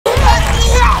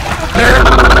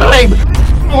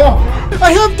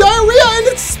I have diarrhea and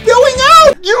it's spilling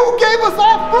out! You gave us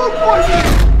all food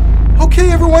poisoning!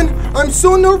 Okay, everyone, I'm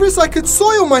so nervous I could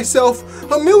soil myself.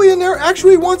 A millionaire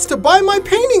actually wants to buy my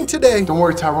painting today. Don't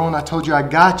worry, Tyrone, I told you I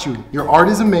got you. Your art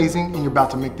is amazing and you're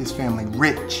about to make this family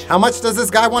rich. How much does this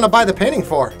guy want to buy the painting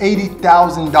for?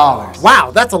 $80,000.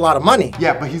 Wow, that's a lot of money.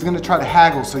 Yeah, but he's gonna try to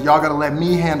haggle, so y'all gotta let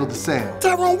me handle the sale.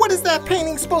 Tyrone, what is that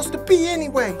painting supposed to be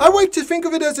anyway? I like to think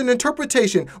of it as an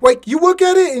interpretation. Like, you look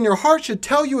at it and your heart should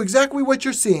tell you exactly what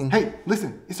you're seeing. Hey,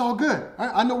 listen, it's all good.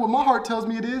 I know what my heart tells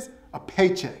me it is. A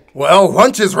paycheck. Well,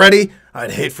 lunch is ready.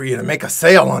 I'd hate for you to make a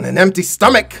sale on an empty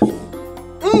stomach.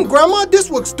 Grandma, this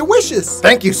looks delicious.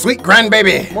 Thank you, sweet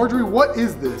grandbaby. Marjorie, what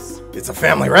is this? It's a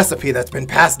family recipe that's been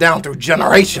passed down through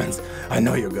generations. I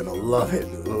know you're gonna love it.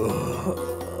 Ugh.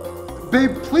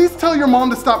 Babe, please tell your mom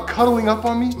to stop cuddling up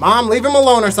on me. Mom, leave him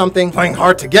alone or something. Playing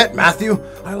hard to get, Matthew.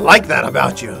 I like that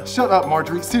about you. Shut up,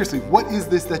 Marjorie. Seriously, what is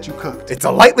this that you cooked? It's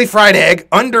a lightly fried egg,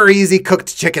 under easy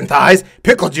cooked chicken thighs,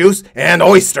 pickle juice, and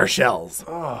oyster shells.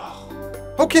 Oh.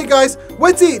 Okay, guys,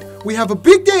 let's eat. We have a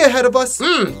big day ahead of us.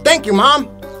 Thank you, Mom.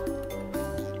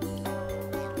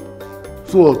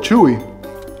 It's a little chewy.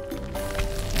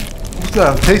 What's that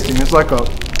I'm tasting? It's like I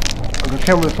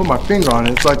can't really put my finger on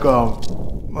it. It's like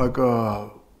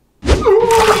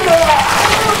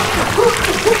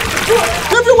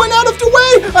Everyone out of the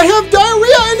way! I have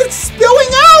diarrhea and it's spilling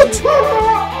out!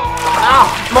 Ow,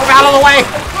 move out of the way!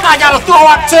 I gotta throw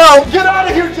up too! Get out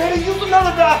of here, Jada! Use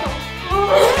another bathroom!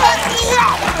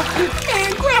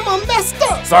 And Grandma messed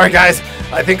up! Sorry guys,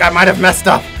 I think I might have messed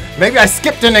up. Maybe I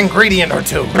skipped an ingredient or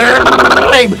two.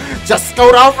 Babe, just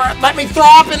scoot over and let me throw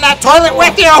up in that toilet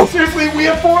with you! Seriously, we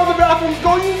have 4 other bathrooms.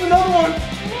 Go use another one.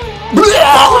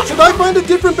 Should I find a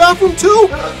different bathroom too?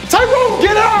 Tyrone,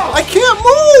 get out! I can't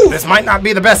move! This might not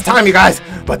be the best time, you guys,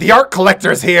 but the art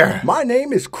collector's here. My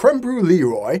name is Creme Brulee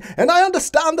Leroy, and I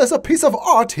understand there's a piece of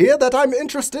art here that I'm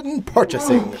interested in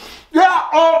purchasing. Yeah,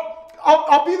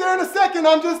 I'll be there in a second.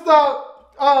 I'm just,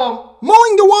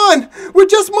 mowing the lawn! We're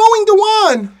just mowing the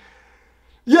lawn!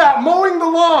 Yeah, mowing the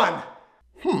lawn.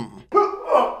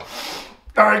 All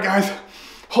right, guys,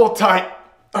 hold tight.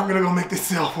 I'm gonna go make this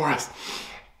sale for us.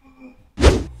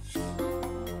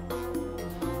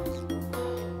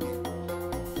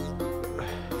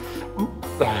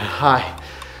 Hi,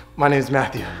 my name is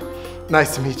Matthew.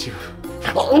 Nice to meet you.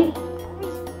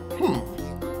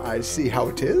 I see how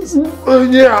it is.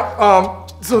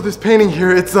 So this painting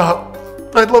here, it's,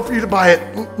 I'd love for you to buy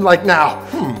it, like now.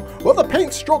 Well, the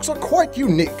paint strokes are quite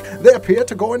unique. They appear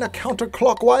to go in a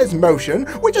counterclockwise motion,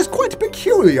 which is quite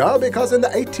peculiar because in the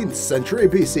 18th century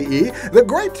BCE, the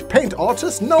great paint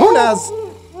artist known as...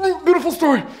 Beautiful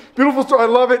story, I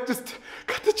love it. Just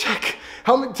cut the check.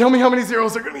 Tell me how many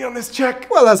zeros are gonna be on this check.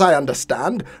 Well, as I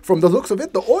understand, from the looks of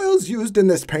it, the oils used in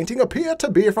this painting appear to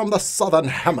be from the southern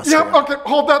hemisphere. Yeah, okay,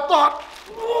 hold that thought.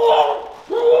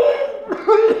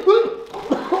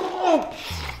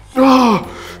 Oh,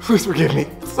 please forgive me.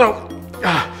 So,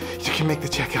 you can make the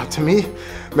check out to me,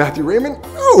 Matthew Raymond.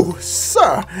 Oh,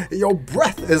 sir, your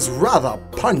breath is rather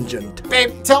pungent.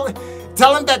 Babe, tell him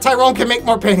that Tyrone can make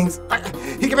more paintings.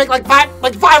 He can make like five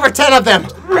or 10 of them.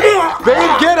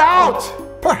 Babe, get out!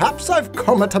 Perhaps I've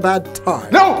come at a bad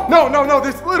time. No,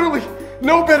 there's literally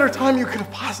no better time you could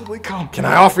have possibly come. Can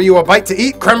I offer you a bite to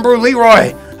eat, Creme Brulee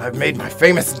Leroy? I've made my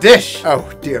famous dish. Oh,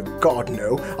 dear God,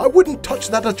 no. I wouldn't touch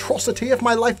that atrocity if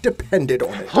my life depended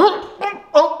on it.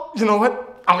 Oh, you know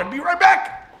what? I'm gonna be right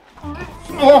back. I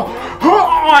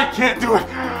can't do it.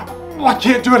 I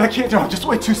can't do it. I'm just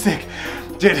way too sick.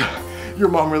 Jada, your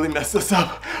mom really messed us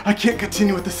up. I can't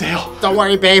continue with the sale. Don't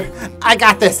worry, babe. I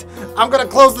got this. I'm gonna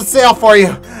close the sale for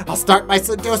you. I'll start by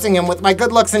seducing him with my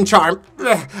good looks and charm.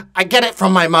 I get it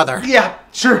from my mother. Yeah,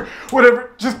 sure.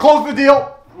 Whatever. Just close the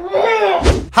deal.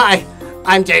 Hi,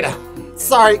 I'm Jada.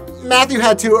 Sorry, Matthew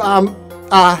had to, mow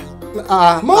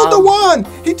the lawn.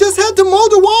 He just had to mow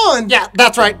the lawn. Yeah,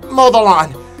 that's right. Mow the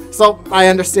lawn. So, I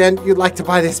understand you'd like to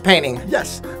buy this painting.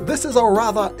 Yes, this is a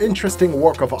rather interesting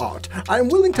work of art. I'm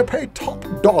willing to pay top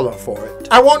dollar for it.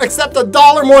 I won't accept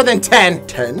 $1 more than 10.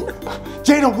 10?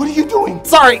 Jada, what are you doing?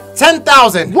 Sorry,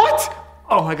 10,000. What?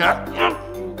 Oh my God.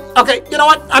 Okay, you know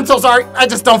what? I'm so sorry. I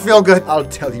just don't feel good. I'll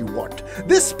tell you what.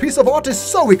 This piece of art is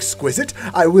so exquisite,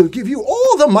 I will give you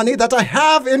all the money that I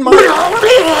have in my...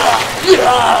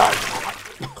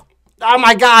 Oh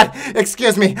my God,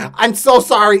 excuse me. I'm so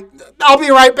sorry. I'll be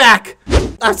right back.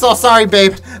 I'm so sorry,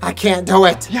 babe. I can't do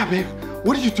it. Yeah, babe,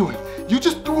 what are you doing? You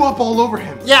just threw up all over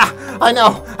him. Yeah, I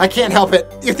know. I can't help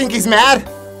it. You think he's mad?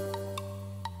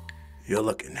 You're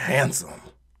looking handsome.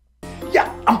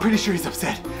 Yeah, I'm pretty sure he's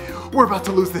upset. We're about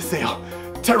to lose this sale.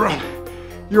 Tyrone,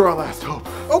 You're our last hope.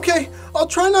 Okay, I'll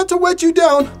try not to let you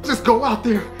down. Just go out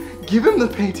there, give him the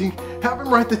painting, have him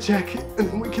write the check, and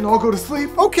then we can all go to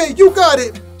sleep. Okay, you got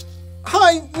it.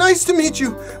 Hi, nice to meet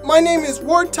you. My name is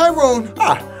Tyrone.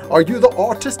 Ah, are you the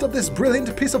artist of this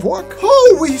brilliant piece of work?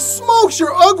 Holy smokes,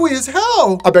 you're ugly as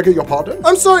hell. I beg your pardon?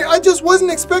 I'm sorry, I just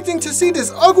wasn't expecting to see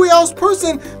this ugly-ass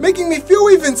person making me feel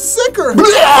even sicker. No!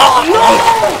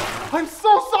 I'm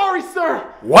so sorry, sir.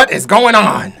 What is going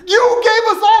on? You gave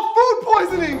us all food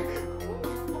poisoning.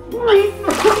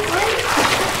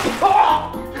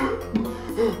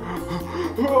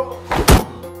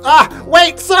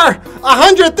 Wait, sir!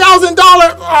 $100,000!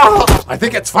 I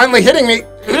think it's finally hitting me.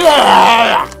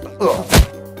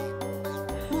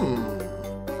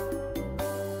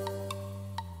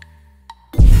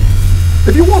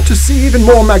 If you want to see even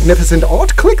more magnificent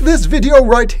art, click this video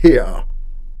right here.